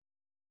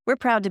We're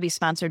proud to be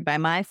sponsored by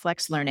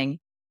MyFlexLearning.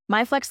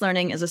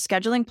 MyFlexLearning is a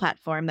scheduling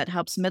platform that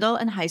helps middle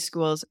and high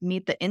schools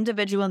meet the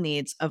individual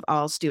needs of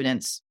all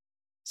students.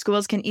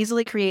 Schools can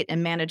easily create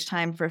and manage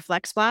time for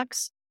flex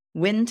blocks,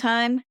 win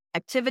time,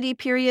 activity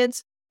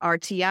periods,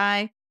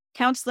 RTI,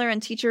 counselor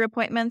and teacher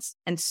appointments,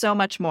 and so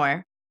much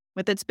more.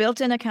 With its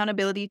built-in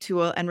accountability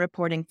tool and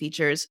reporting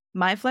features,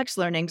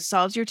 MyFlexLearning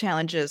solves your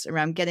challenges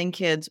around getting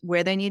kids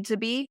where they need to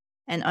be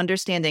and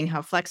understanding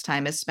how flex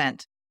time is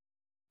spent.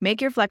 Make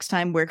your flex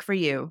time work for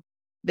you.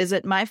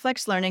 Visit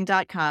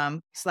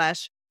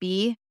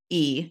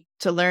myflexlearning.com/BE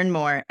to learn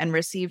more and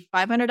receive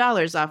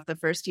 $500 off the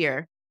first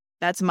year.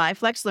 That's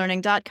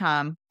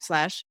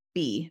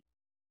myflexlearning.com/B.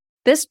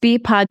 This B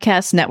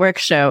Podcast Network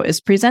show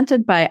is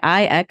presented by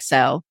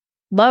IXL.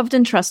 Loved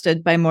and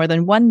trusted by more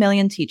than 1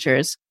 million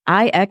teachers,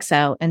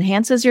 IXL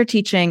enhances your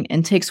teaching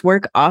and takes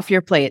work off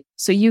your plate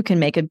so you can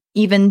make an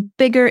even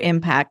bigger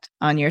impact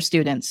on your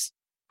students.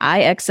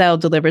 IXL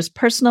delivers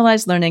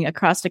personalized learning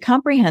across a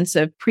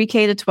comprehensive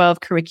pre-K to 12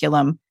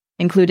 curriculum,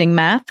 including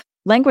math,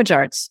 language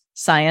arts,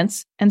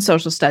 science, and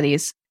social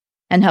studies,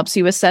 and helps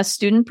you assess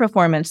student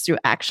performance through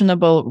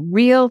actionable,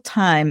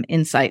 real-time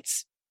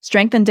insights,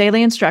 strengthen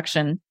daily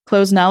instruction,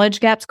 close knowledge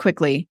gaps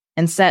quickly,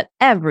 and set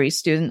every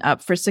student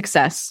up for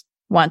success.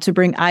 Want to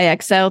bring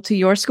IXL to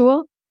your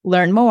school?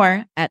 Learn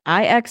more at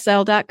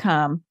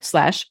ixl.com/B.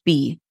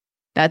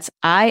 That's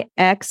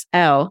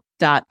ixl.com/BE.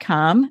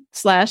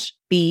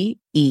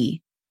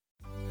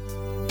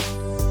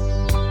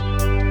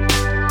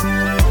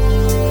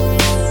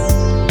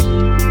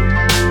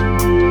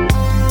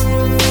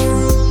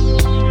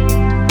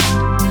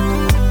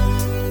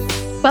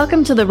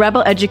 Welcome to the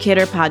Rebel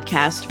Educator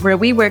Podcast, where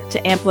we work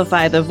to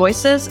amplify the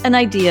voices and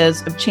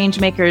ideas of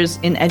changemakers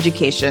in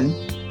education.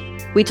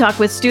 We talk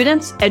with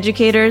students,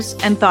 educators,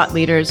 and thought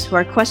leaders who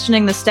are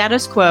questioning the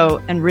status quo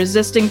and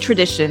resisting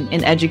tradition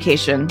in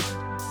education.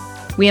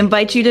 We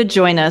invite you to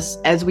join us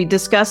as we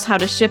discuss how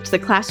to shift the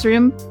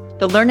classroom,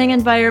 the learning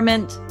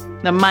environment,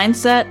 the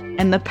mindset,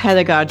 and the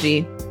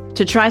pedagogy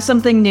to try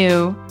something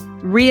new,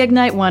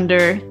 reignite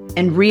wonder,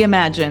 and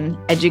reimagine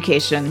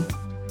education.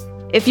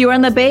 If you are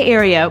in the Bay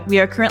Area, we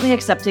are currently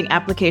accepting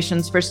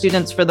applications for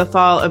students for the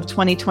fall of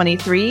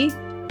 2023.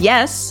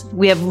 Yes,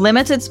 we have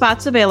limited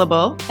spots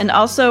available, and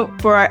also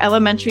for our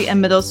elementary and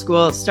middle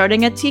school,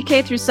 starting at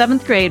TK through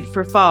 7th grade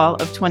for fall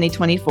of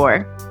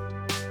 2024.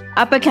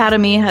 Up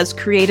Academy has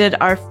created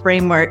our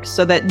framework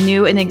so that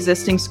new and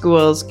existing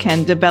schools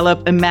can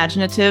develop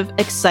imaginative,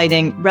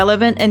 exciting,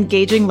 relevant,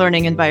 engaging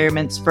learning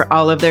environments for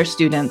all of their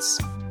students.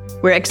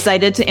 We're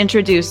excited to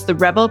introduce the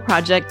Rebel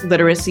Project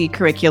Literacy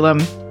Curriculum.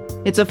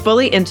 It's a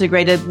fully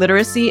integrated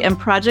literacy and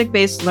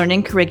project-based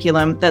learning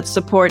curriculum that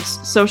supports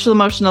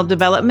social-emotional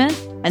development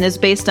and is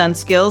based on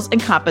skills and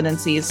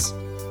competencies.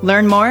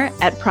 Learn more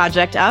at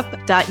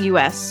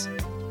projectup.us.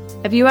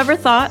 Have you ever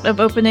thought of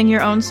opening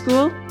your own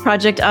school?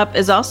 Project Up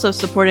is also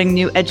supporting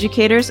new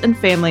educators and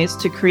families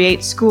to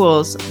create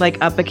schools like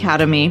Up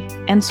Academy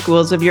and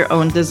schools of your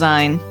own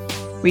design.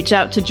 Reach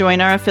out to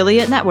join our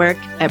affiliate network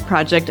at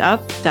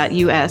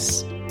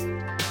projectup.us.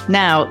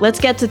 Now,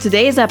 let's get to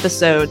today's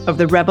episode of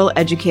the Rebel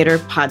Educator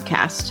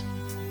Podcast.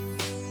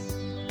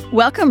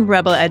 Welcome,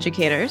 Rebel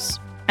Educators.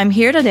 I'm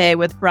here today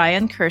with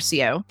Brian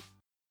Curcio.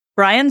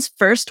 Brian's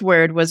first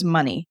word was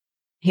money.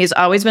 He's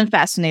always been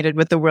fascinated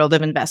with the world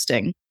of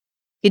investing.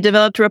 He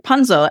developed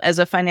Rapunzel as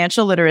a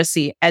financial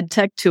literacy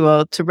edtech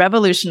tool to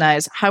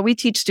revolutionize how we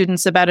teach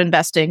students about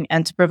investing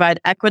and to provide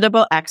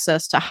equitable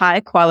access to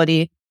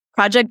high-quality,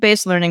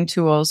 project-based learning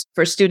tools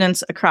for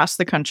students across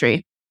the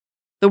country.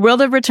 The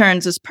world of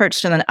returns is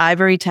perched in an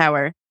ivory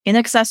tower,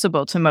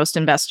 inaccessible to most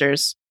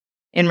investors.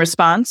 In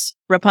response,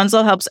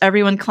 Rapunzel helps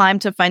everyone climb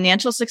to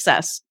financial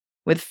success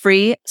with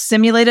free,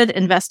 simulated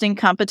investing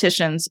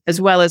competitions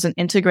as well as an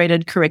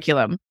integrated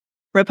curriculum.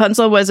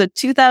 Rapunzel was a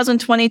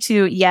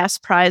 2022 YAS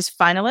Prize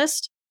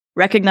finalist,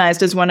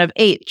 recognized as one of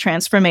 8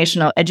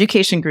 transformational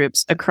education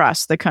groups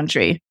across the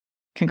country.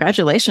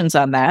 Congratulations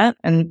on that,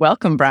 and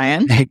welcome,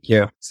 Brian. Thank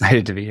you.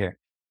 Excited to be here.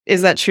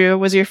 Is that true?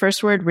 Was your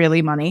first word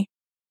really money?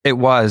 It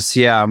was,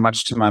 yeah,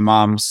 much to my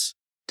mom's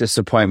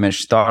disappointment.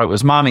 She thought it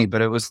was mommy,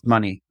 but it was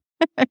money.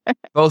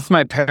 Both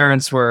my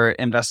parents were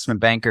investment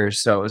bankers,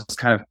 so it was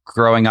kind of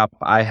growing up,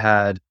 I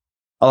had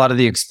a lot of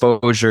the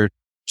exposure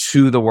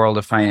to the world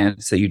of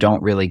finance that you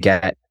don't really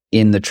get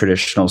in the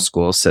traditional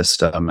school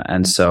system.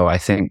 And so I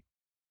think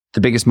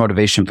the biggest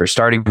motivation for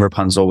starting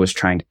Rapunzel was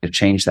trying to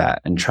change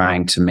that and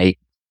trying to make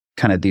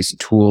kind of these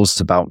tools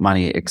about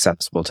money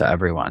accessible to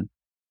everyone.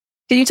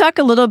 Can you talk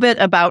a little bit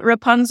about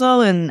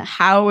Rapunzel and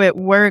how it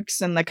works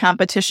and the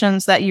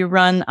competitions that you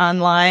run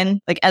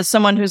online? Like, as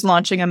someone who's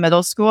launching a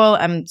middle school,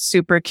 I'm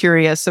super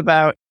curious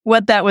about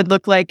what that would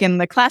look like in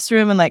the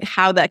classroom and like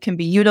how that can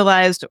be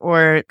utilized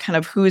or kind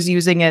of who's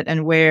using it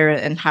and where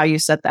and how you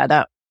set that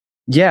up.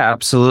 Yeah,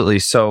 absolutely.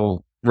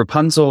 So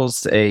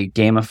Rapunzel's a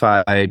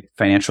gamified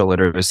financial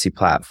literacy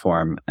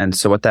platform. And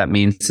so what that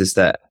means is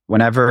that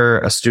whenever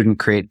a student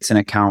creates an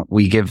account,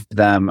 we give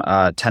them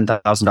a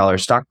 $10,000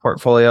 stock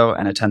portfolio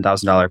and a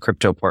 $10,000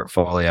 crypto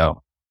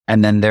portfolio.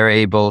 And then they're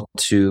able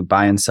to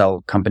buy and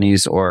sell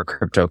companies or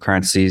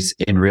cryptocurrencies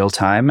in real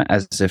time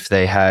as if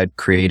they had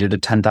created a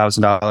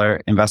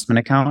 $10,000 investment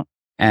account.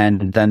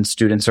 And then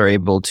students are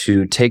able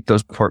to take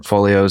those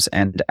portfolios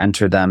and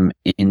enter them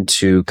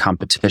into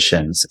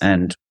competitions.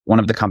 And one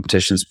of the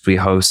competitions we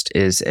host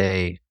is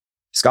a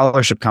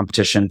scholarship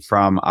competition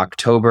from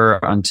October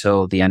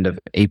until the end of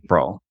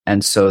April.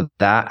 And so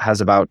that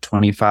has about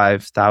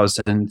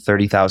 25,000,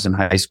 30,000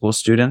 high school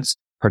students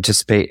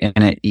participate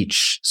in it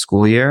each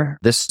school year.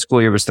 This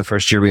school year was the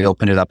first year we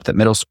opened it up that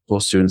middle school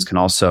students can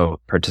also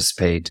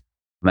participate.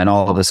 And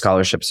all of the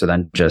scholarships are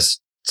then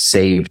just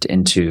saved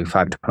into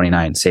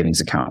 529 savings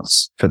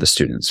accounts for the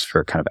students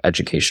for kind of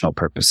educational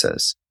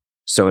purposes.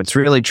 So it's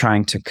really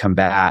trying to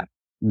combat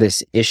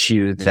this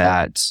issue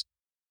that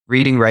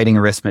reading, writing,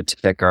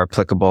 arithmetic are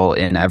applicable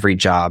in every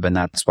job. And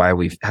that's why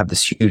we have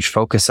this huge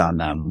focus on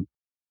them.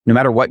 No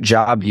matter what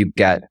job you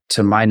get,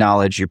 to my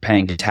knowledge, you're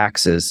paying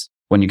taxes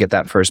when you get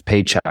that first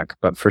paycheck.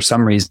 But for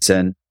some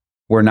reason,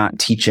 we're not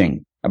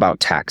teaching about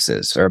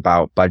taxes or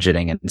about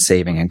budgeting and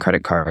saving and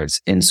credit cards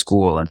in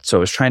school. And so I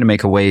was trying to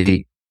make a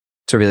way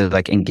to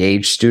really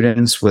engage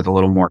students with a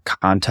little more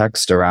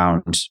context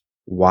around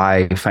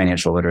why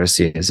financial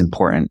literacy is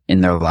important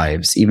in their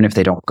lives, even if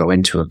they don't go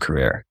into a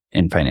career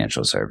in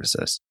financial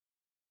services.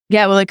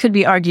 Yeah, well, it could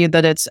be argued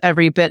that it's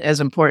every bit as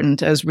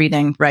important as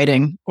reading,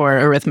 writing, or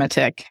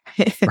arithmetic.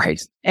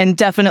 Right. And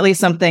definitely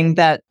something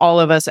that all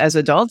of us as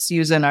adults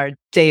use in our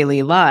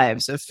daily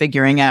lives of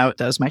figuring out,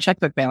 does my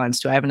checkbook balance?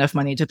 Do I have enough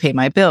money to pay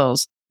my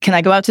bills? Can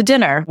I go out to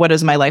dinner? What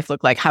does my life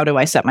look like? How do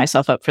I set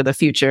myself up for the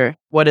future?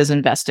 What does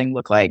investing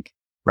look like?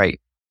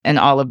 Right. And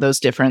all of those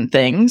different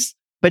things.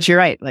 But you're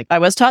right. I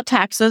was taught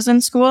taxes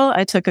in school.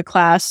 I took a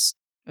class.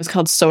 It was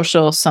called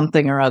social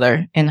something or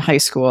other in high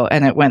school.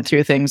 And it went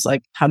through things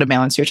like how to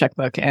balance your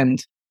checkbook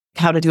and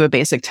how to do a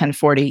basic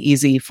 1040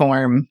 easy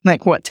form,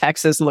 like what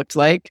taxes looked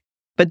like,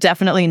 but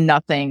definitely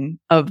nothing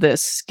of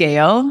this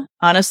scale,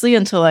 honestly,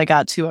 until I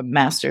got to a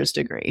master's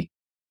degree,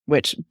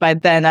 which by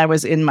then I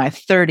was in my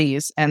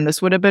 30s and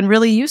this would have been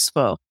really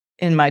useful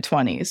in my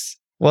 20s.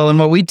 Well, and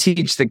what we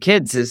teach the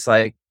kids is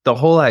the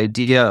whole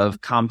idea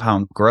of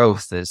compound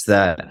growth is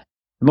that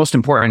the most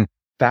important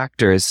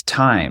factor is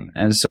time.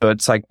 And so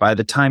it's by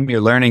the time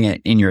you're learning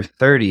it in your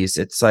 30s,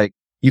 it's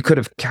you could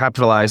have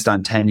capitalized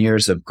on 10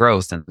 years of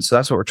growth. And so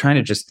that's what we're trying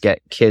to just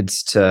get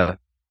kids to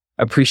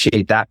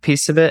appreciate that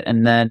piece of it.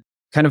 And then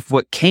kind of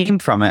what came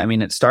from it. I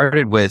mean, it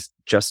started with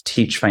just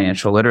teach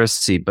financial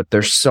literacy, but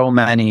there's so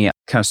many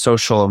kind of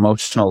social,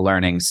 emotional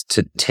learnings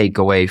to take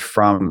away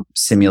from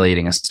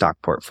simulating a stock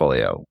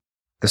portfolio.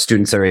 The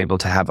students are able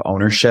to have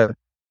ownership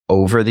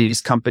over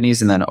these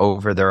companies and then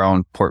over their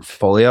own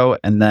portfolio.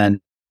 And then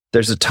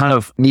there's a ton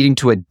of needing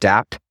to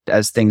adapt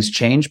as things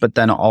change, but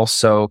then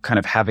also kind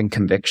of having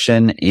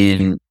conviction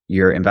in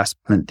your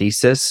investment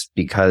thesis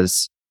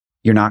because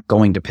you're not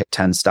going to pick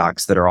 10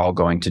 stocks that are all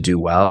going to do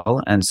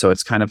well. And so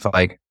it's kind of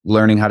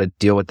learning how to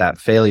deal with that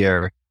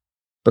failure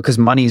because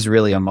money is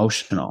really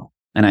emotional.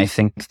 And I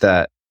think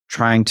that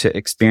trying to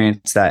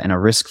experience that in a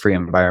risk-free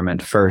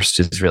environment first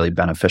is really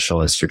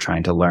beneficial as you're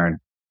trying to learn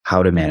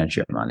how to manage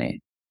your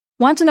money.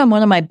 Want to know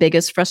one of my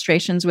biggest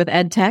frustrations with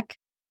ed tech?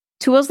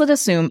 Tools that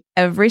assume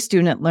every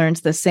student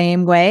learns the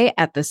same way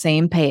at the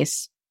same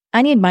pace.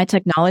 I need my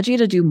technology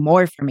to do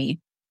more for me.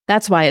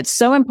 That's why it's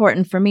so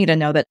important for me to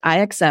know that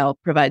IXL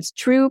provides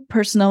true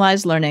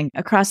personalized learning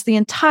across the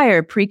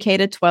entire pre-K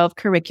to 12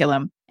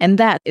 curriculum, and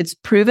that its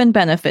proven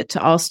benefit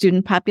to all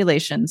student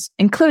populations,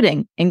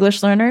 including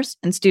English learners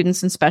and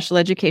students in special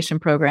education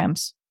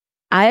programs.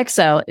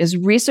 IXL is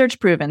research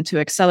proven to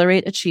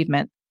accelerate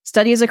achievement.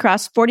 Studies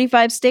across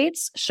 45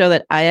 states show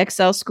that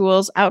IXL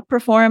schools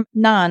outperform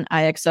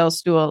non-IXL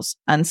schools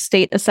on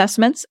state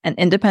assessments, and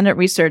independent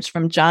research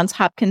from Johns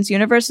Hopkins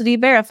University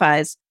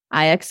verifies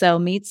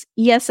IXL meets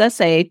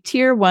ESSA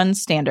Tier 1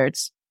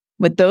 standards.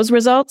 With those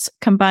results,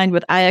 combined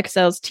with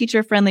IXL's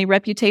teacher-friendly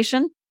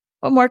reputation,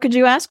 what more could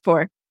you ask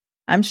for?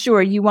 I'm sure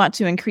you want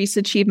to increase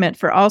achievement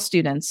for all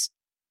students.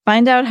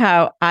 Find out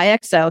how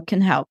IXL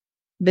can help.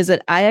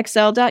 Visit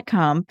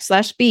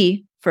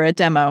IXL.com/B for a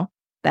demo.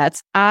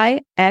 That's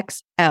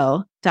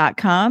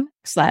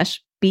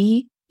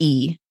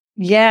IXL.com/BE.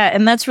 Yeah,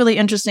 and that's really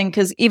interesting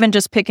because even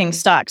just picking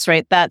stocks,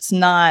 right? That's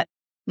not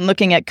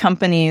looking at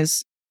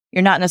companies.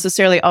 You're not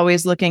necessarily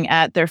always looking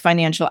at their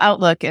financial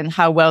outlook and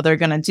how well they're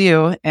going to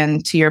do.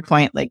 And to your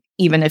point,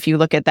 even if you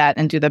look at that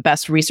and do the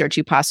best research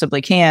you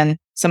possibly can,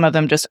 some of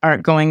them just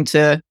aren't going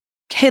to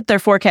hit their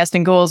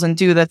forecasting goals and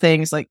do the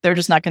things they're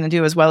just not going to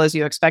do as well as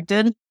you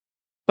expected.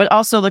 But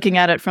also looking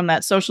at it from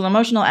that social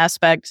emotional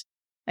aspect,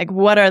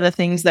 what are the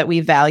things that we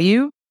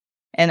value?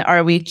 And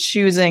are we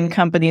choosing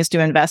companies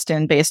to invest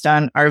in based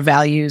on our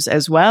values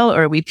as well?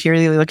 Or are we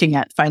purely looking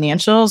at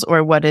financials?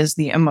 Or what is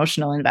the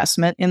emotional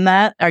investment in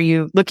that? Are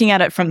you looking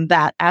at it from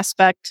that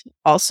aspect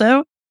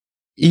also?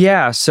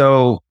 Yeah.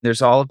 So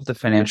there's all of the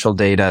financial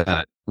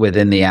data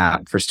within the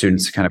app for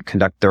students to kind of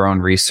conduct their own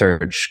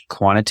research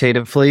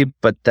quantitatively.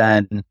 But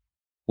then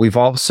we've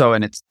also,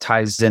 and it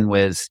ties in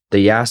with the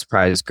YAS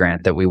Prize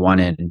grant that we won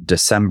in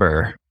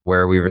December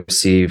where we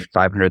received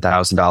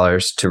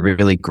 $500,000 to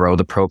really grow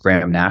the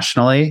program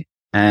nationally.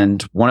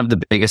 And one of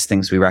the biggest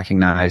things we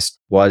recognized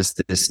was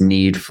this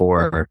need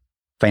for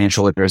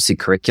financial literacy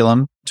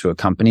curriculum to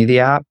accompany the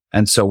app.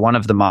 And so one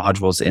of the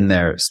modules in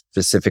there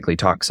specifically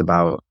talks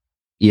about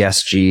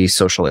ESG,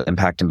 social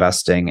impact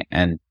investing,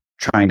 and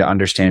trying to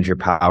understand your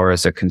power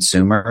as a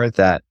consumer,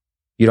 that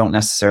you don't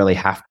necessarily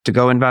have to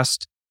go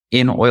invest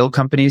in oil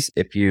companies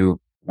if you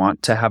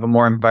want to have a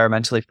more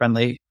environmentally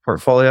friendly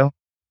portfolio,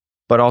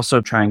 but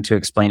also trying to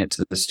explain it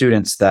to the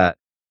students that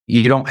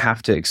you don't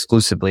have to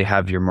exclusively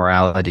have your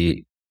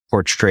morality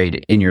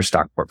portrayed in your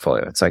stock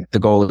portfolio. It's like the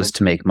goal is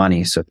to make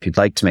money. So if you'd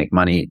like to make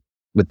money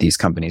with these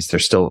companies, they're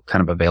still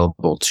kind of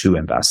available to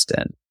invest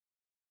in.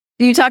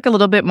 Can you talk a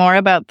little bit more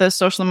about the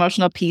social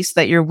emotional piece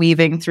that you're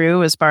weaving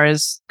through as far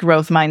as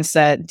growth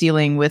mindset,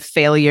 dealing with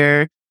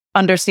failure,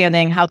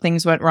 understanding how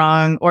things went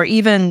wrong, or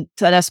even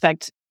to that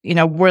aspect,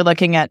 we're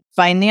looking at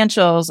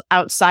financials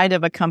outside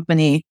of a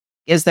company.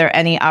 Is there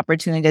any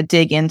opportunity to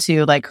dig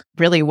into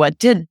really what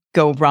did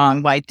go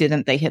wrong? Why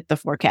didn't they hit the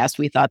forecast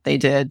we thought they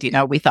did?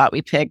 We thought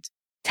we picked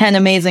 10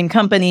 amazing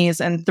companies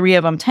and 3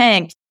 of them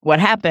tanked. What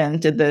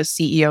happened? Did the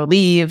CEO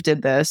leave?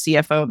 Did the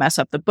CFO mess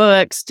up the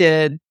books?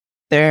 Did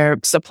their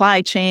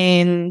supply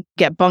chain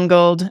get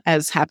bungled,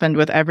 as happened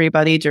with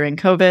everybody during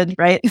COVID,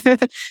 right?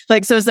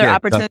 So is there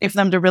opportunity for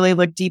them to really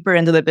look deeper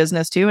into the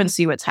business too and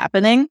see what's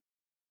happening?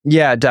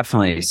 Yeah,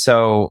 definitely.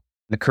 So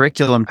the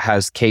curriculum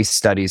has case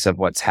studies of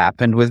what's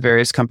happened with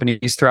various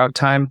companies throughout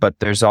time, but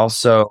there's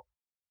also,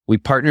 we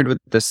partnered with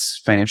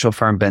this financial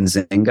firm,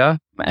 Benzinga,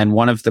 and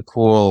one of the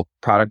cool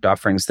product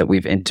offerings that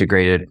we've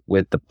integrated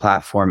with the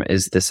platform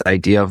is this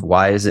idea of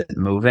why is it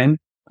moving?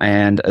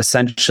 And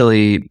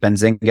essentially,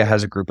 Benzinga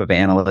has a group of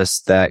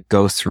analysts that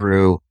go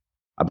through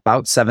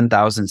about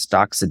 7,000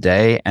 stocks a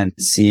day and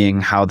seeing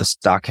how the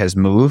stock has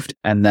moved.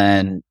 And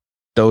then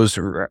those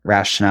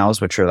rationales,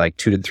 which are like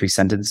 2 to 3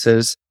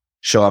 sentences,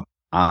 show up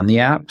on the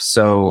app.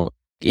 So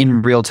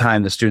in real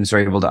time, the students are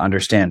able to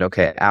understand,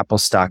 okay, Apple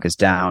stock is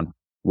down.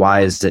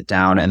 Why is it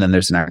down? And then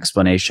there's an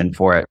explanation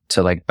for it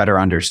to better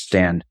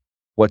understand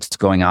what's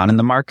going on in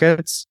the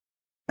markets.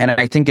 And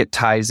I think it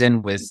ties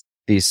in with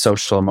these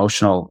social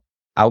emotional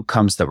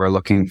outcomes that we're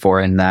looking for,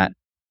 in that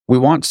we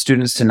want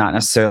students to not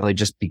necessarily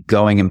just be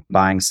going and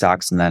buying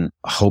stocks and then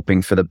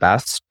hoping for the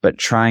best, but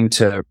trying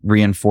to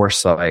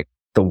reinforce the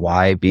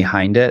why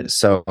behind it.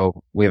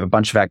 So we have a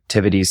bunch of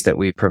activities that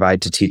we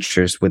provide to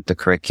teachers with the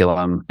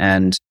curriculum,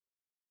 and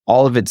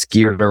all of it's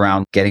geared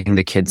around getting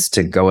the kids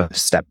to go a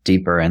step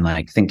deeper and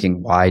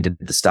thinking, why did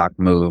the stock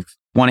move?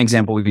 One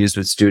example we've used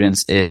with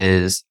students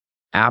is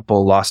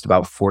Apple lost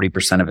about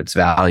 40% of its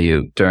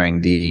value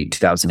during the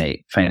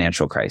 2008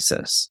 financial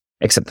crisis,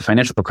 except the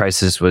financial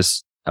crisis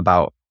was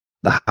about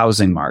the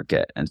housing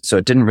market. And so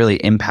it didn't really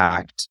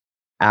impact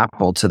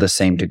Apple to the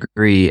same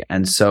degree.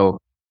 And so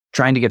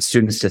trying to get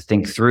students to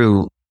think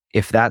through,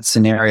 if that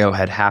scenario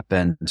had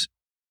happened,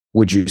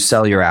 would you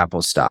sell your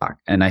Apple stock?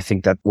 And I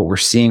think that what we're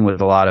seeing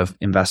with a lot of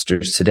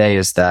investors today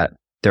is that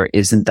there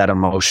isn't that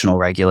emotional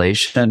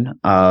regulation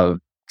of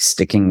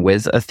sticking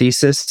with a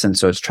thesis. And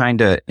so it's trying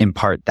to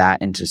impart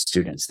that into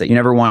students, that you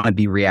never want to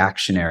be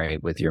reactionary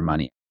with your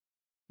money.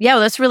 Yeah,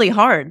 well, that's really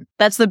hard.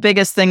 That's the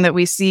biggest thing that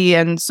we see.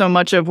 And so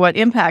much of what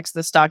impacts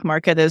the stock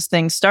market is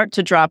things start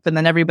to drop and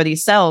then everybody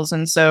sells.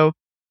 And so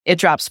it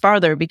drops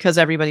farther because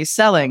everybody's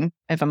selling,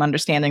 if I'm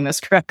understanding this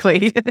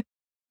correctly.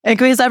 And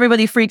because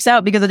everybody freaks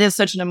out because it is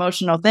such an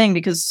emotional thing,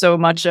 because so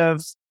much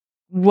of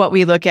what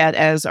we look at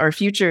as our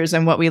futures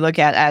and what we look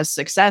at as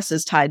success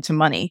is tied to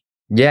money.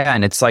 Yeah.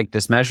 And it's like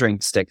this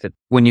measuring stick that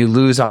when you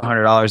lose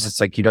 $100,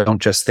 it's you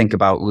don't just think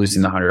about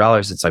losing the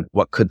 $100. It's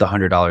what could the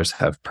 $100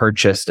 have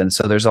purchased? And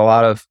so there's a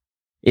lot of,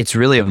 it's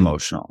really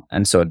emotional.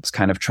 And so it's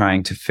kind of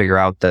trying to figure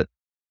out that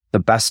the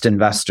best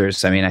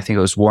investors, I think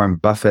it was Warren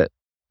Buffett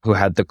who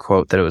had the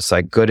quote that it was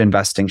good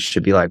investing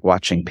should be like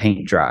watching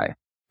paint dry.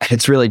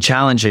 It's really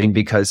challenging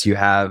because you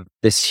have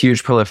this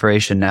huge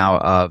proliferation now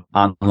of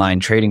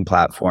online trading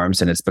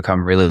platforms, and it's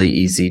become really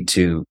easy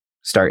to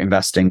start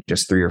investing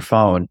just through your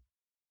phone.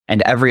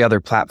 And every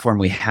other platform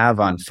we have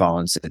on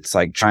phones, it's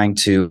trying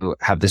to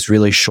have this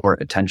really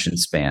short attention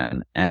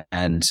span and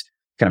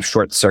kind of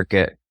short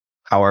circuit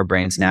how our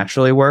brains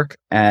naturally work.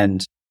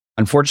 And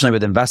unfortunately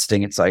with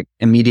investing, it's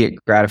immediate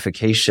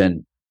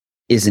gratification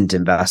isn't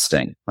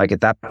investing.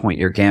 At that point,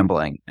 you're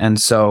gambling.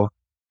 And so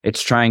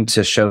it's trying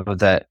to show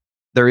that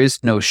there is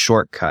no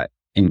shortcut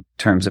in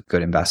terms of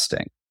good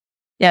investing.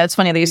 Yeah, it's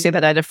funny that you say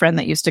that. I had a friend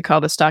that used to call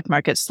the stock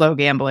market slow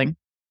gambling.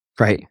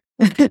 Right.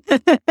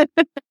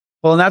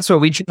 Well, and that's what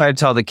we try to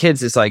tell the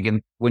kids. It's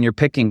when you're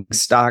picking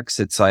stocks,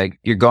 it's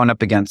you're going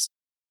up against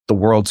the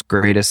world's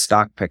greatest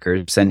stock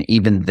pickers, and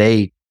even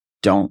they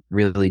don't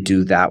really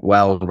do that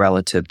well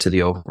relative to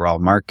the overall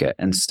market.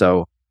 And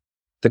so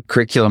the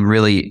curriculum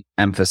really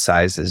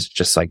emphasizes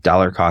just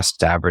dollar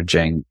cost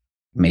averaging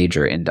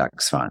major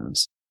index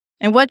funds.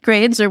 And what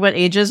grades or what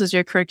ages is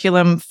your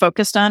curriculum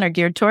focused on or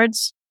geared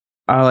towards?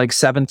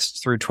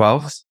 7th through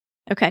 12th.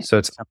 Okay. So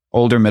it's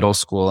older middle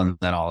school and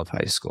then all of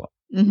high school.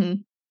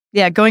 Mm-hmm.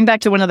 Yeah. Going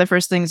back to one of the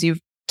first things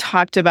you've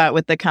talked about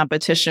with the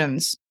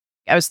competitions,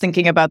 I was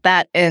thinking about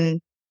that. And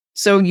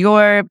so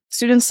your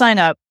students sign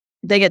up,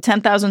 they get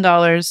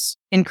 $10,000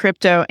 in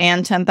crypto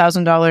and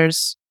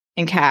 $10,000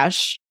 in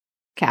cash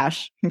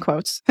in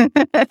quotes,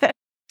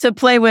 to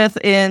play with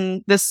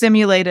in the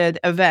simulated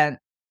event.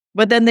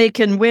 But then they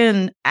can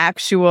win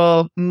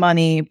actual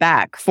money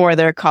back for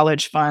their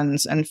college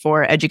funds and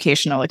for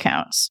educational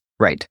accounts.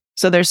 Right.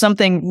 So there's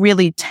something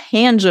really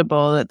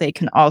tangible that they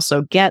can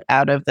also get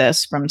out of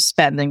this from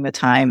spending the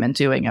time and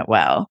doing it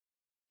well.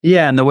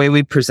 Yeah. And the way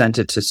we present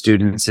it to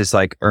students is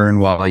like earn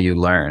while you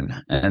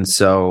learn. And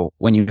so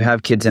when you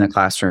have kids in a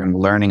classroom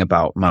learning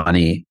about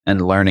money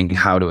and learning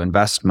how to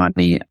invest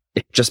money,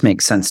 it just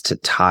makes sense to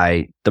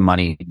tie the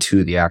money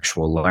to the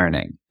actual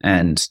learning.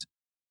 And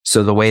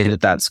so the way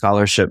that that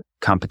scholarship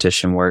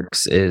competition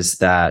works is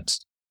that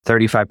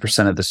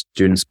 35% of the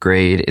students'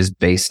 grade is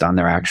based on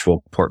their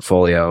actual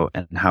portfolio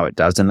and how it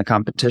does in the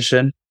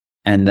competition.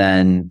 And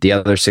then the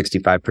other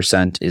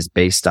 65% is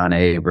based on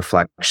a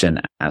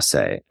reflection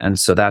essay. And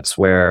so that's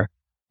where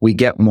we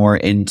get more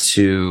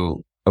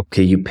into,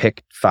 okay, you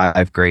picked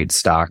 5 great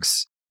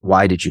stocks.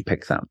 Why did you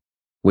pick them?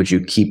 Would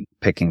you keep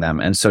picking them?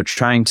 And so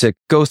trying to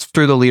go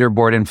through the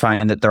leaderboard and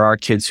find that there are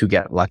kids who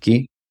get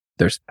lucky.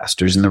 There's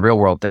investors in the real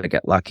world that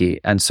get lucky.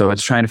 And so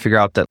it's trying to figure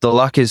out that the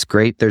luck is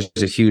great. There's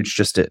a huge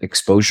just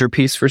exposure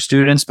piece for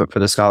students, but for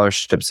the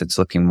scholarships, it's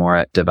looking more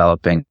at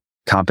developing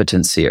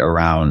competency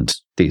around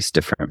these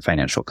different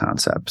financial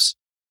concepts.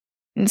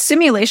 In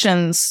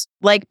simulations,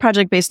 like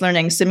project-based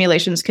learning,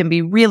 simulations can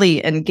be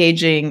really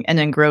engaging and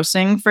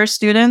engrossing for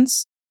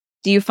students.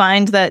 Do you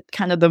find that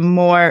kind of the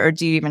more, or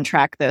do you even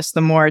track this,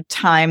 the more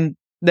time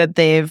that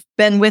they've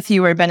been with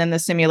you or been in the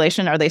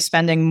simulation, are they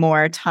spending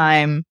more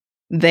time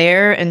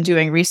there and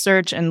doing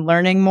research and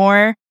learning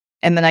more?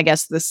 And then I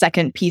guess the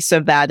second piece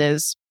of that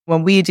is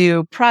when we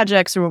do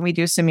projects or when we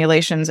do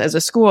simulations as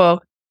a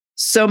school,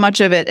 so much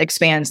of it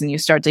expands and you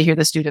start to hear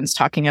the students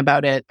talking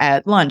about it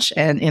at lunch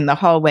and in the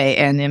hallway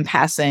and in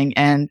passing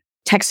and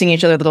texting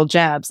each other little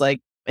jabs. Like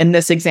in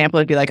this example,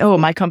 it'd be like, oh,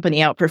 my company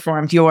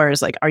outperformed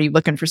yours. Like, are you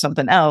looking for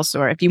something else?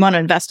 Or if you want to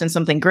invest in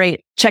something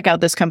great, check out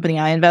this company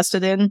I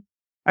invested in.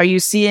 Are you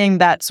seeing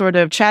that sort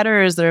of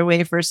chatter? Is there a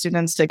way for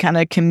students to kind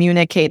of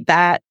communicate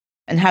that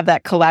and have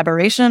that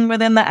collaboration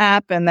within the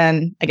app? And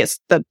then I guess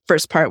the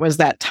first part was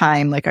that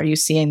time. Like, are you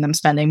seeing them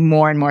spending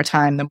more and more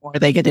time the more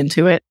they get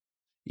into it?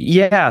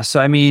 Yeah. So,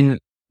 I mean,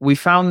 we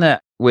found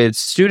that with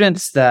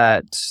students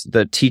that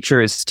the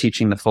teacher is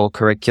teaching the full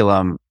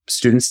curriculum,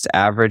 students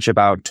average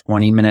about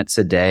 20 minutes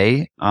a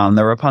day on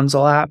the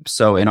Rapunzel app.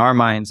 So in our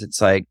minds,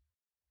 it's like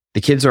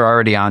the kids are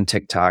already on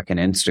TikTok and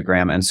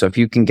Instagram. And so if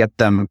you can get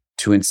them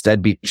to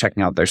instead be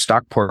checking out their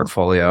stock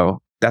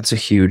portfolio, that's a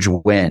huge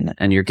win.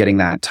 And you're getting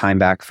that time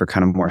back for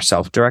kind of more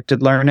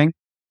self-directed learning.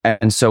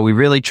 And so we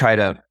really try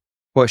to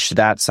push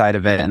that side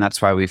of it. And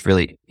that's why we've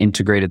really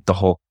integrated the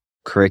whole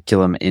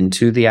curriculum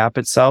into the app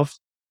itself.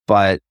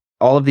 But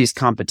all of these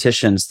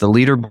competitions, the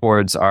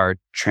leaderboards are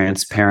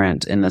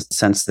transparent in the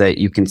sense that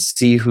you can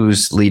see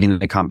who's leading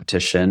the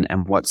competition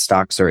and what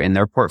stocks are in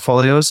their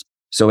portfolios.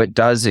 So it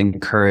does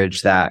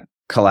encourage that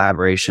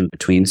collaboration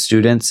between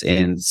students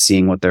in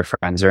seeing what their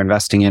friends are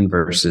investing in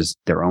versus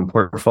their own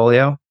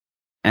portfolio.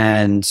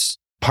 And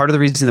part of the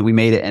reason that we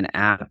made it an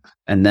app,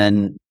 and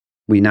then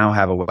we now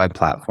have a web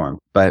platform,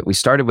 but we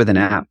started with an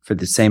app for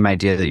the same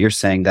idea that you're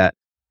saying, that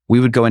we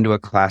would go into a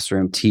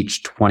classroom,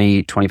 teach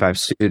 20, 25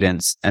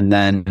 students, and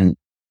then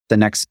the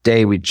next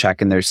day we'd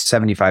check and there's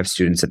 75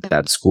 students at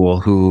that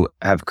school who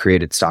have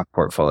created stock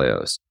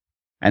portfolios.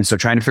 And so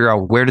trying to figure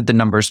out where did the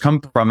numbers come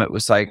from, it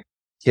was like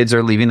kids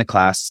are leaving the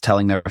class,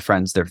 telling their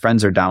friends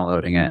are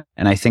downloading it.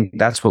 And I think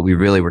that's what we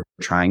really were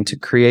trying to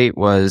create,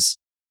 was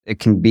it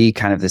can be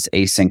kind of this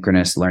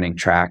asynchronous learning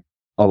track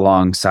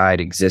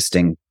alongside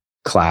existing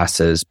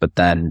classes, but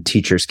then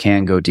teachers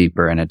can go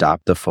deeper and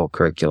adopt the full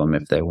curriculum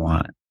if they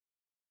want.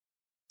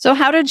 So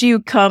how did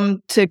you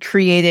come to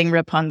creating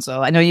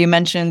Rapunzel? I know you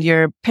mentioned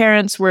your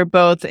parents were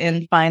both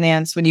in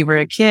finance when you were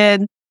a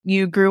kid.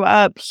 You grew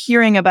up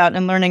hearing about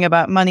and learning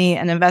about money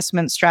and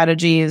investment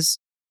strategies,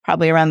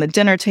 probably around the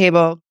dinner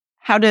table.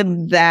 How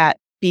did that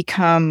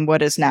become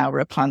what is now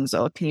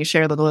Rapunzel? Can you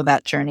share a little of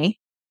that journey?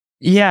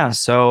 Yeah.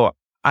 So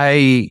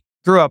I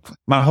grew up,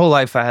 my whole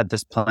life, I had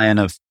this plan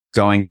of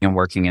going and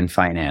working in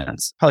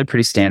finance. Probably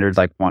pretty standard,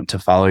 like want to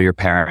follow your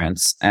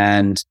parents.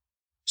 And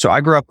so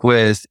I grew up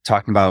with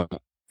talking about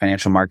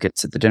financial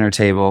markets at the dinner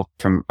table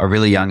from a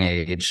really young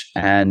age.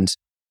 And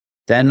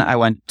then I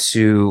went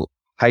to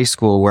high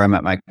school where I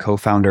met my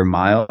co-founder,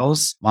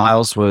 Miles.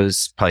 Miles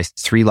was probably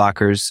 3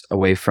 lockers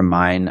away from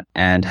mine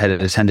and had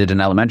attended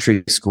an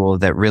elementary school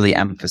that really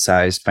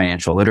emphasized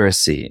financial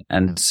literacy.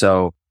 And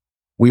so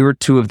we were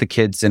 2 of the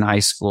kids in high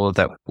school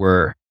that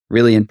were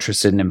really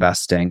interested in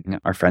investing.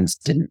 Our friends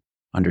didn't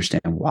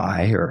understand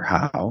why or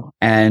how.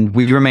 And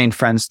we remained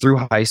friends through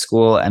high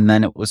school. And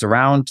then it was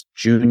around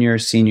junior,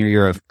 senior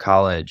year of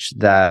college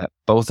that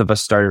both of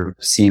us started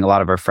seeing a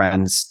lot of our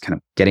friends kind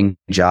of getting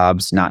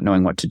jobs, not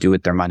knowing what to do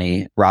with their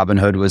money.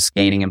 Robinhood was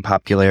gaining in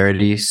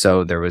popularity.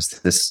 So there was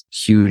this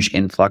huge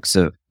influx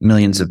of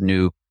millions of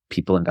new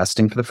people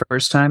investing for the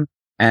first time.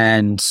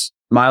 And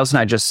Miles and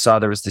I just saw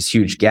there was this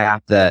huge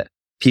gap that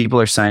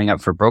people are signing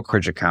up for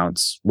brokerage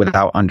accounts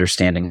without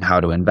understanding how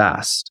to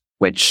invest,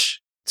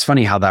 which it's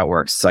funny how that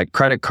works. It's like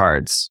credit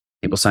cards.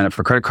 People sign up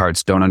for credit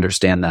cards, don't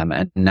understand them.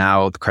 And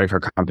now the credit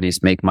card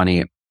companies make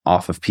money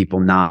off of people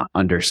not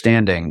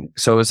understanding.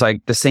 So it was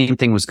like the same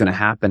thing was going to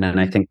happen. And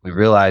I think we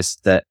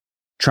realized that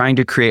trying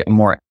to create a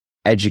more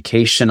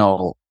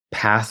educational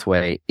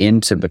pathway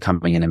into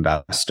becoming an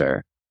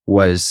investor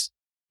was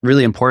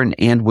really important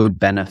and would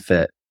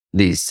benefit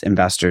these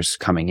investors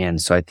coming in.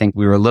 So I think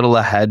we were a little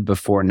ahead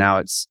before. Now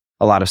it's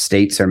a lot of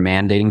states are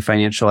mandating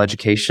financial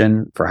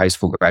education for high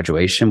school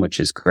graduation, which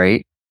is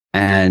great.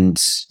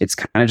 And it's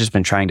kind of just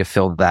been trying to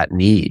fill that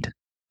need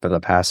for the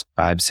past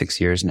 5-6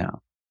 years now.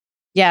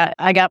 Yeah,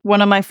 I got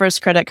one of my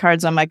first credit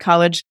cards on my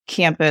college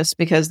campus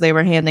because they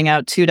were handing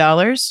out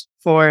 $2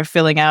 for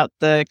filling out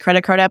the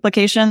credit card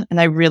application.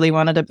 And I really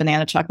wanted a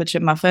banana chocolate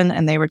chip muffin,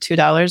 and they were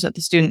 $2 at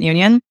the student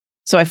union.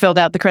 So I filled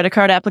out the credit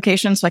card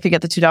application so I could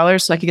get the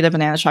 $2 so I could get a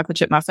banana chocolate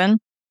chip muffin,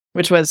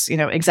 which was,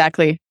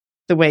 exactly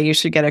the way you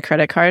should get a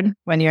credit card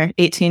when you're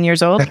 18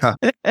 years old.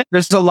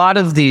 There's a lot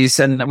of these,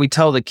 and we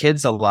tell the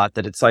kids a lot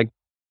that it's like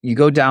you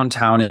go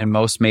downtown in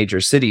most major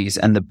cities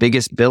and the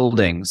biggest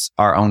buildings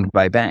are owned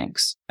by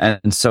banks.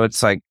 And so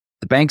it's like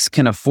the banks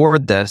can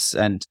afford this,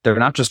 and they're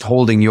not just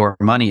holding your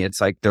money. It's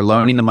like they're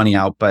loaning the money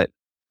out, but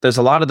there's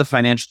a lot of the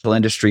financial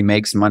industry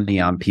makes money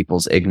on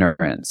people's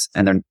ignorance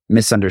and their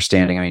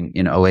misunderstanding. I mean,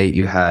 in '08,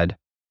 you had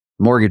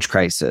mortgage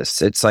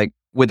crisis. It's like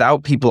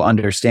without people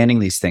understanding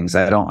these things,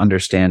 I don't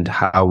understand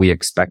how we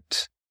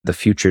expect the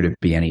future to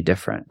be any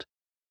different.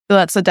 So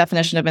that's the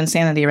definition of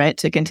insanity, right?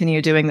 To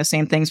continue doing the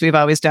same things we've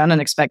always done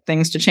and expect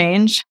things to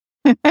change.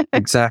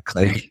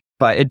 Exactly.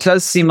 But it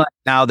does seem like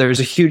now there's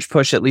a huge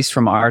push, at least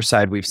from our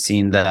side. We've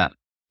seen that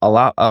a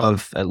lot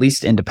of at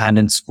least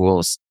independent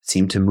schools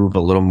seem to move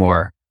a little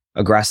more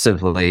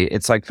aggressively.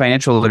 It's like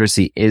financial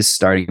literacy is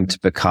starting to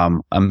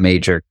become a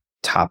major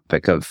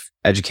topic of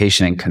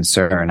education and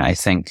concern. I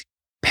think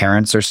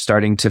parents are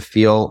starting to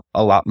feel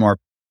a lot more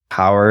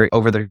power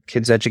over their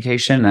kids'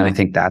 education. And I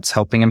think that's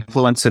helping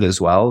influence it as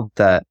well.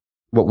 That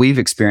what we've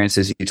experienced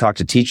is you talk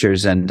to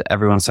teachers and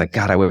everyone's like,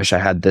 God, I wish I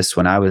had this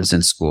when I was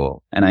in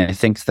school. And I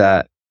think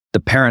that the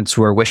parents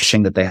who are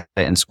wishing that they had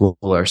it in school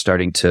are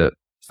starting to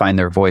find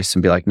their voice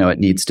and be like, no, it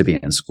needs to be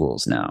in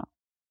schools now.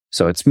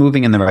 So it's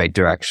moving in the right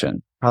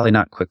direction. Probably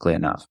not quickly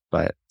enough,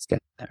 but it's getting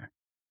there.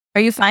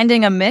 Are you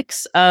finding a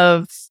mix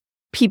of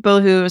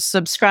people who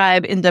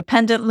subscribe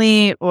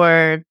independently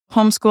or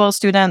homeschool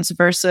students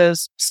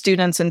versus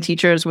students and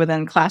teachers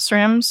within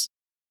classrooms?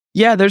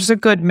 Yeah, there's a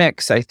good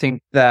mix. I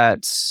think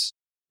that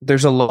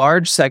there's a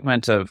large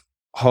segment of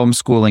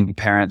homeschooling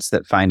parents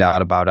that find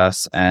out about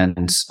us,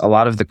 and a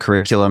lot of the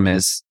curriculum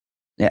it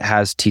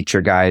has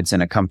teacher guides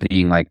and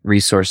accompanying like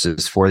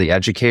resources for the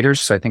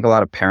educators. So I think a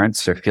lot of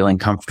parents are feeling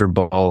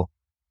comfortable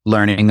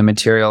learning the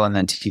material and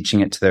then teaching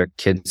it to their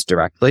kids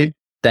directly.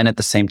 Then at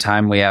the same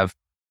time, we have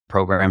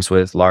programs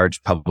with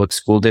large public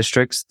school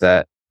districts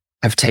that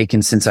have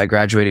taken since I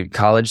graduated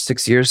college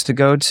 6 years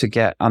ago to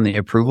get on the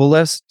approval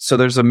list. So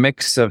there's a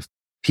mix of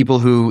people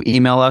who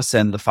email us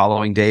and the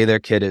following day their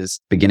kid is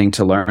beginning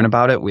to learn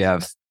about it.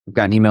 We've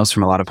gotten emails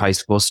from a lot of high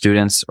school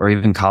students or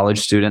even college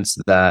students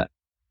that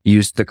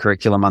use the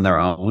curriculum on their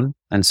own.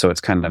 And so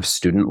it's kind of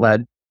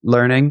student-led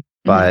learning,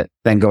 but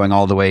then going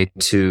all the way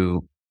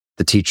to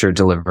the teacher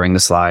delivering the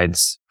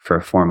slides for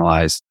a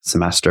formalized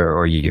semester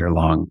or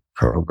year-long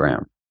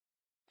program.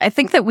 I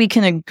think that we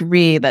can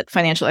agree that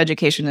financial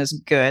education is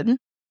good.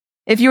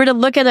 If you were to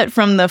look at it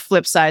from the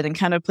flip side and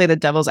kind of play the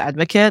devil's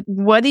advocate,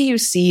 what do you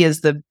see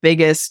as the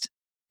biggest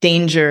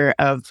danger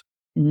of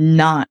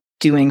not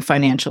doing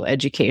financial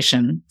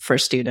education for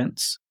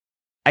students?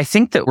 I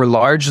think that we're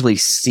largely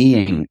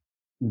seeing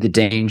the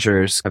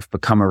dangers have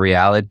become a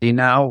reality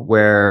now,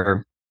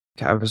 where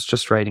I was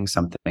just writing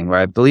something where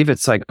I believe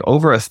it's like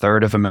over a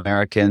third of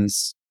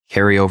Americans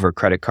carry over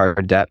credit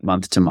card debt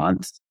month to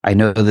month. I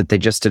know that they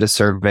just did a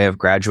survey of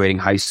graduating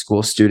high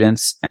school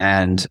students,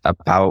 and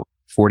about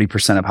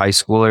 40% of high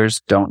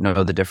schoolers don't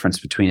know the difference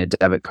between a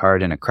debit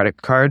card and a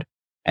credit card.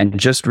 And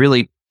just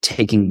really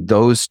taking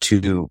those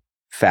two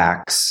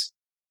facts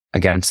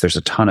against, there's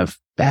a ton of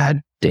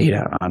bad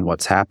data on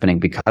what's happening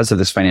because of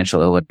this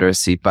financial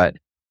illiteracy. But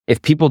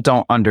if people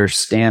don't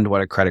understand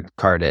what a credit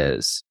card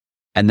is,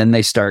 and then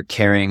they start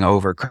carrying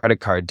over credit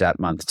card debt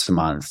month to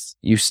month,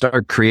 you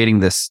start creating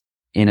this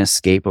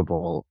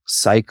inescapable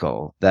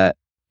cycle that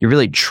you're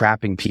really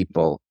trapping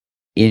people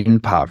in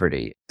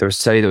poverty. There was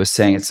a study that was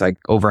saying it's like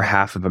over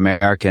half of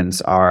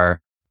Americans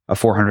are a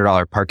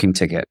 $400 parking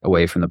ticket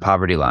away from the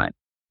poverty line,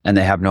 and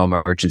they have no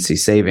emergency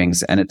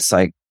savings. And it's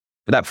like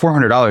that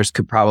 $400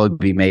 could probably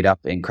be made up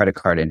in credit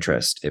card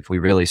interest if we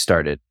really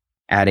started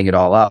adding it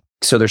all up.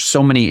 So there's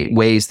so many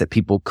ways that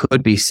people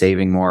could be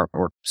saving more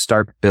or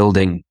start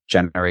building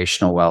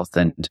generational wealth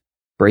and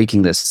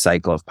breaking this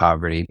cycle of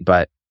poverty.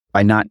 But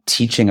by not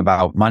teaching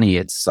about money,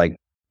 it's like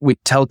we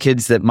tell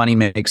kids that money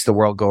makes the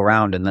world go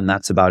round, and then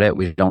that's about it.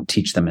 We don't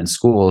teach them in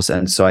schools.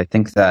 And so I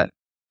think that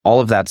all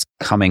of that's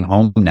coming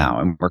home now.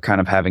 And we're kind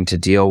of having to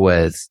deal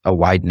with a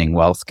widening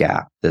wealth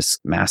gap, this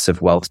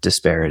massive wealth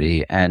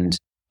disparity. And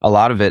a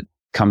lot of it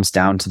comes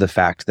down to the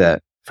fact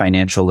that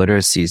financial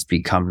literacy has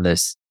become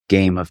this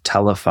game of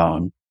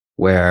telephone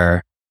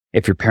where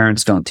if your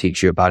parents don't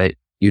teach you about it,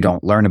 you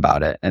don't learn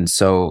about it. And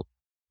so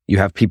you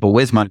have people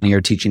with money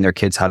are teaching their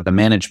kids how to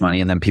manage money,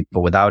 and then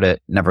people without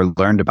it never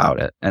learned about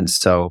it. And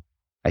so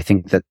I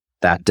think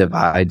that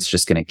divide's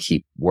just going to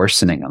keep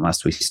worsening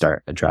unless we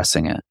start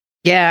addressing it.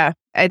 Yeah,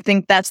 I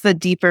think that's the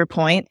deeper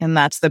point, and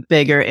that's the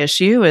bigger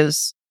issue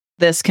is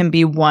this can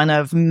be one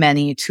of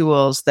many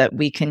tools that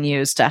we can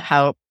use to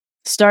help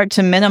start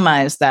to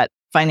minimize that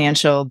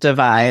financial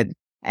divide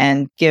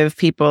and give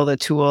people the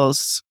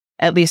tools,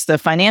 at least the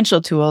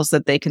financial tools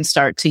that they can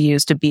start to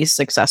use to be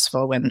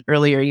successful. When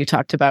earlier you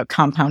talked about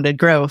compounded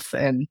growth,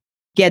 and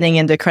getting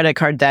into credit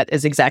card debt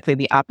is exactly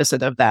the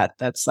opposite of that.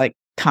 That's like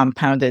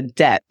compounded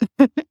debt.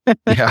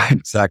 Yeah,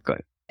 exactly.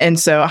 And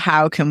so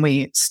how can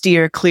we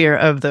steer clear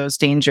of those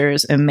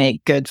dangers and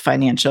make good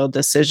financial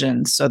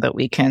decisions so that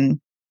we can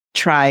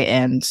try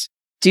and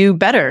do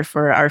better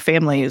for our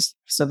families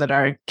so that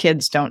our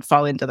kids don't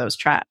fall into those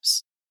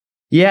traps?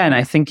 Yeah, and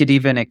I think it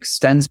even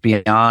extends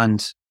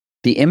beyond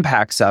the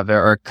impacts of it,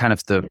 or kind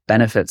of the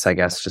benefits, I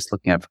guess, just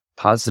looking at a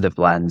positive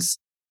lens.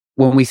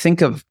 When we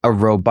think of a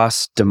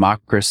robust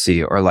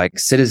democracy, or like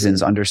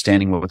citizens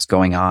understanding what's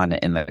going on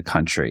in the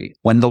country,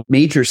 when the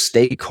major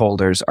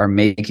stakeholders are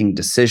making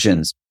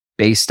decisions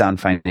based on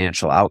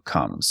financial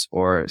outcomes,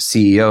 or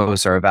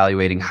CEOs are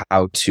evaluating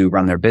how to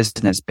run their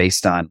business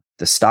based on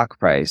the stock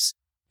price,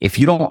 if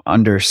you don't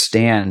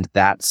understand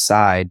that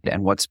side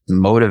and what's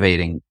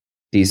motivating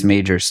these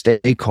major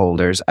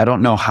stakeholders, I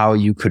don't know how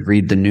you could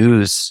read the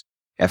news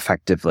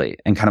effectively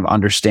and kind of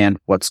understand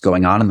what's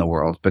going on in the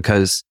world,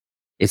 because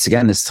it's,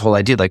 again, this whole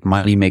idea like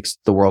money makes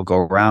the world go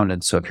around.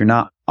 And so if you're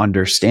not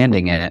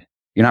understanding it,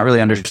 you're not really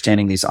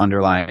understanding these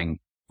underlying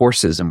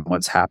forces and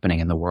what's happening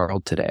in the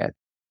world today.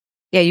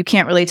 Yeah, you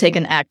can't really take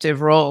an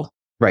active role.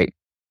 Right.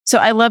 So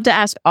I love to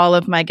ask all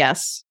of my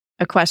guests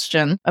a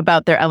question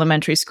about their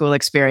elementary school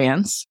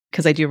experience,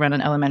 because I do run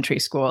an elementary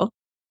school.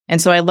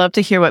 And so I love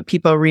to hear what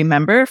people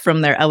remember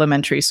from their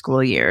elementary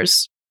school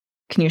years.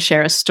 Can you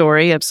share a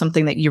story of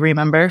something that you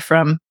remember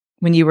from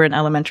when you were in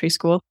elementary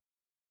school?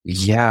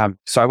 Yeah.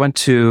 So I went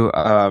to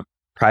a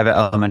private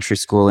elementary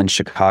school in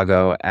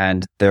Chicago,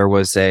 and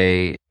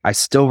I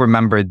still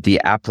remembered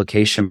the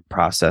application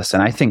process.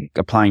 And I think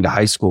applying to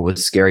high school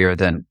was scarier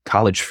than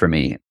college for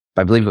me.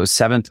 I believe it was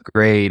 7th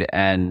grade,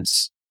 and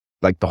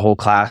like the whole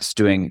class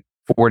doing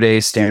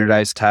 4-day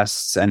standardized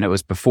tests. And it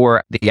was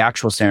before the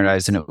actual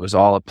standardized, and it was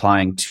all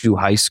applying to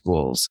high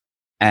schools.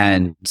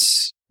 And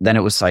then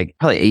it was like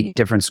probably 8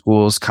 different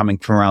schools coming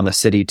from around the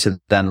city to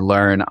then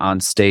learn on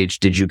stage,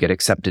 did you get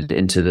accepted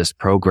into this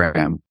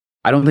program?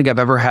 I don't think I've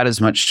ever had as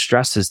much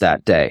stress as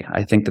that day.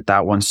 I think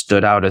that one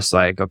stood out as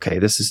like, okay,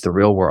 this is the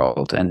real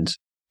world. And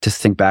to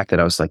think back that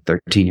I was like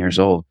 13 years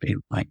old, being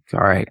like,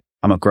 all right,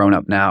 I'm a grown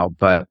up now,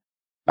 but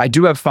I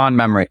do have fond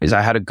memories.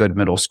 I had a good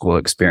middle school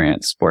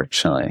experience,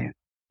 fortunately.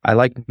 I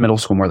like middle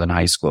school more than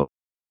high school.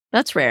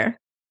 That's rare.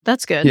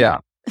 That's good.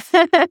 Yeah.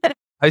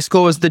 High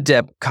school was the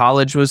dip.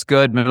 College was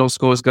good. Middle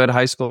school was good.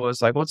 High school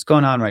was like, what's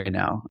going on right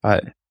now?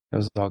 But it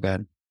was all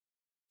good.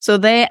 So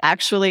they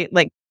actually,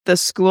 like, the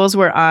schools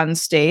were on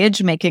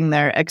stage making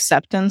their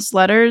acceptance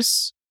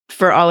letters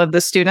for all of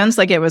the students.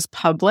 Like, it was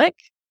public.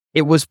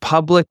 It was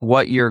public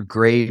what your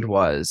grade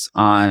was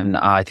on,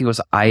 I think it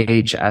was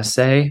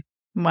IHSA.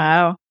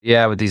 Wow.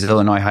 Yeah, with these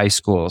Illinois high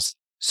schools.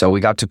 So we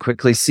got to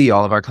quickly see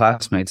all of our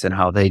classmates and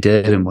how they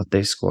did and what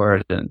they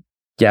scored. And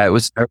yeah, it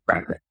was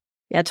nerve-wracking.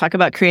 Yeah, talk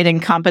about creating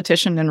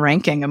competition and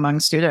ranking among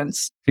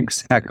students.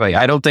 Exactly.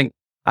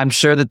 I'm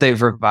sure that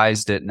they've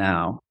revised it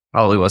now.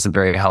 Probably wasn't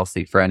very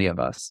healthy for any of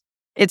us.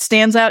 It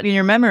stands out in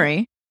your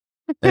memory.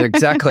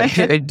 Exactly.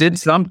 It did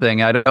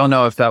something. I don't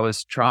know if that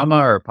was trauma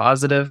or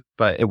positive,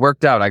 but it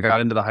worked out. I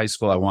got into the high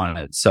school I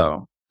wanted.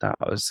 So that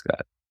was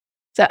good.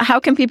 So how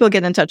can people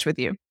get in touch with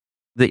you?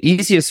 The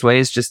easiest way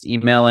is just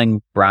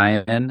emailing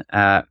Brian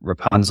at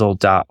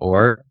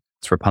Rapunzel.org.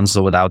 It's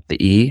Rapunzel without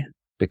the E,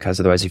 because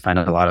otherwise you find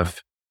a lot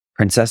of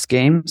princess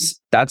games.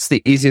 That's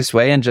the easiest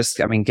way. And just,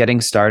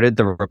 getting started,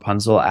 the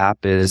Rapunzel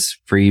app is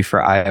free for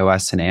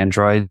iOS and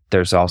Android.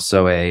 There's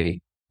also a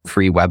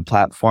free web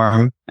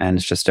platform, and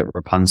it's just at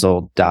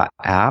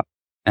rapunzel.app.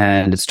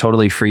 And it's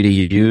totally free to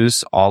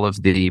use. All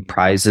of the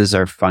prizes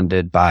are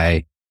funded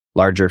by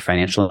larger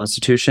financial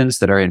institutions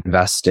that are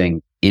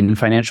investing in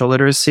financial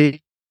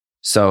literacy.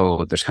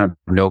 So there's kind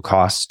of no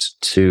cost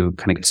to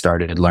kind of get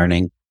started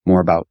learning more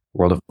about the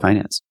world of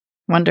finance.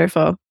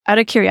 Wonderful. Out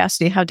of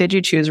curiosity, how did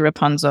you choose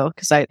Rapunzel?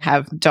 Because I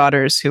have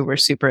daughters who were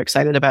super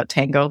excited about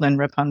Tangled and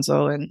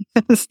Rapunzel and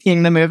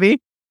seeing the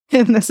movie.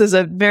 And this is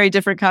a very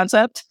different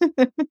concept.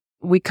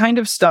 We kind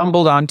of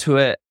stumbled onto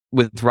it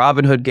with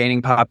Robin Hood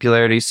gaining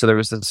popularity. So there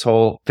was this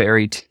whole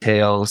fairy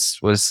tales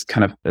was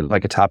kind of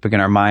like a topic in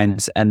our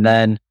minds. And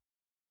then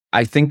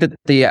I think that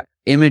the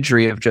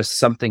imagery of just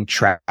something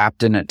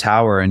trapped in a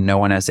tower and no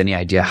one has any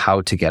idea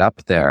how to get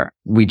up there.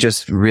 We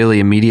just really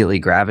immediately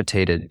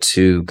gravitated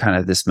to kind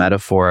of this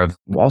metaphor of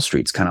Wall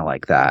Street's kind of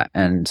like that.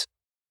 And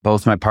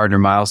both my partner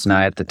Miles and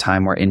I at the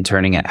time were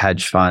interning at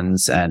hedge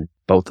funds, and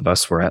both of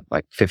us were at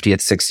like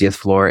 50th, 60th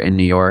floor in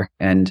New York.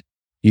 And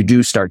you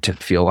do start to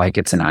feel like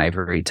it's an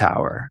ivory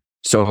tower.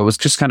 So it was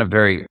just kind of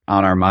very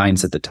on our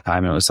minds at the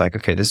time. It was like,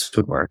 okay, this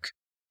would work.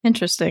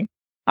 Interesting.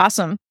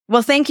 Awesome.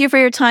 Well, thank you for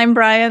your time,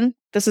 Brian.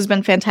 This has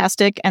been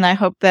fantastic. And I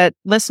hope that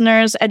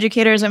listeners,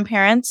 educators, and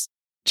parents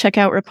check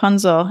out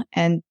Rapunzel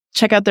and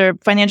check out their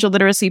financial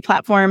literacy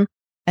platform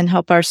and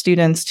help our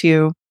students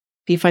to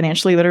be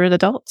financially literate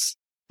adults.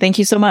 Thank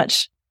you so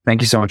much.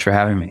 Thank you so much for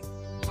having me.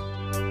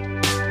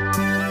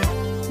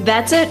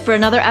 That's it for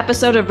another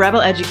episode of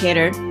Rebel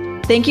Educator.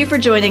 Thank you for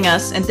joining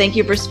us, and thank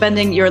you for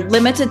spending your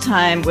limited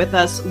time with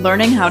us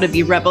learning how to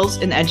be rebels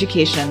in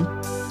education.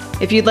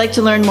 If you'd like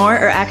to learn more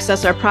or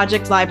access our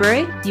project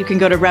library, you can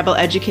go to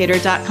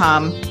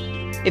rebeleducator.com.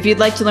 If you'd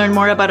like to learn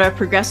more about our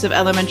progressive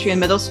elementary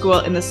and middle school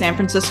in the San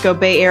Francisco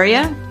Bay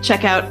Area,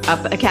 check out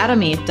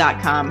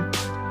upacademy.com.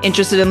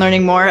 Interested in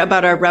learning more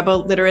about our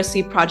Rebel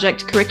Literacy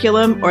Project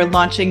curriculum or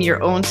launching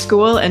your own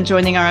school and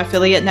joining our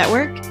affiliate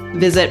network?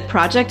 Visit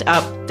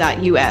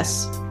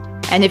projectup.us.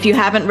 And if you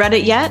haven't read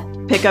it yet,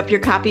 pick up your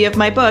copy of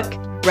my book,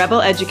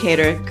 Rebel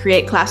Educator,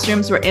 Create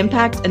Classrooms Where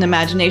Impact and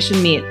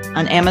Imagination Meet,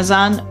 on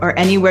Amazon or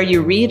anywhere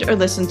you read or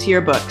listen to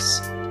your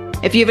books.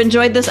 If you've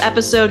enjoyed this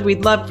episode,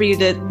 we'd love for you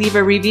to leave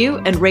a review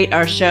and rate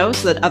our show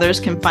so that others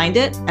can find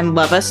it and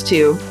love us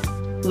too.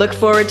 Look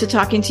forward to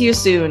talking to you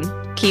soon.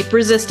 Keep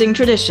resisting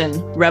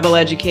tradition, Rebel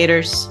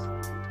Educators.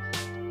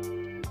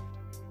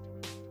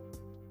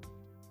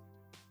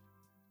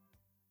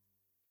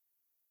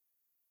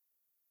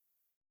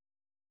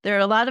 There are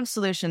a lot of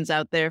solutions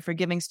out there for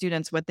giving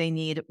students what they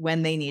need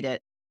when they need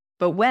it.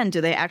 But when do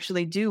they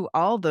actually do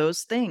all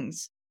those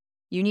things?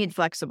 You need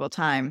flexible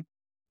time.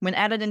 When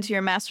added into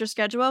your master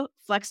schedule,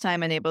 flex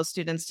time enables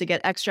students to get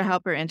extra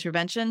help or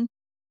intervention,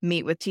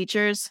 meet with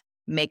teachers,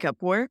 make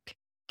up work,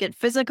 get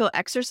physical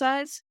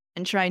exercise,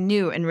 and try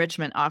new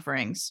enrichment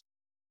offerings.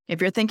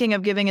 If you're thinking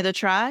of giving it a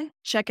try,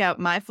 check out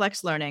My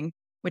Flex Learning,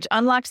 which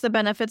unlocks the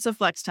benefits of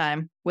flex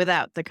time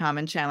without the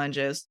common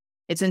challenges.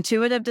 Its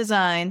intuitive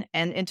design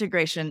and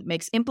integration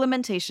makes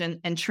implementation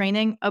and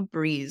training a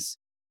breeze.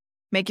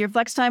 Make your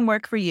flex time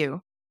work for you.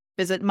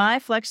 Visit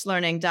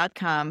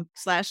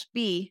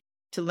myflexlearning.com/B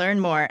to learn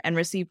more and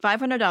receive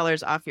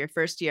 $500 off your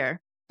first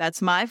year.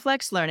 That's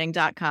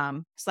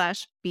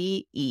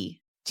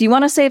myflexlearning.com/BE. Do you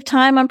want to save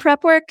time on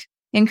prep work?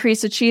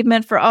 Increase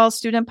achievement for all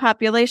student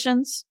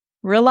populations?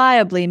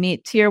 Reliably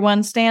meet Tier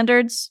 1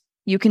 standards?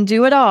 You can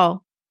do it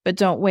all, but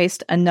don't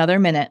waste another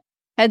minute.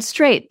 Head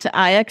straight to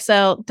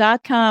ixl.com/B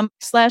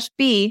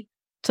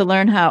to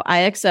learn how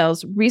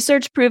IXL's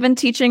research-proven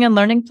teaching and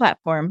learning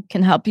platform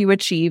can help you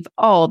achieve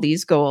all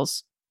these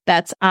goals.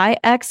 That's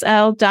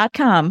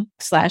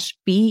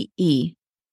ixl.com/BE.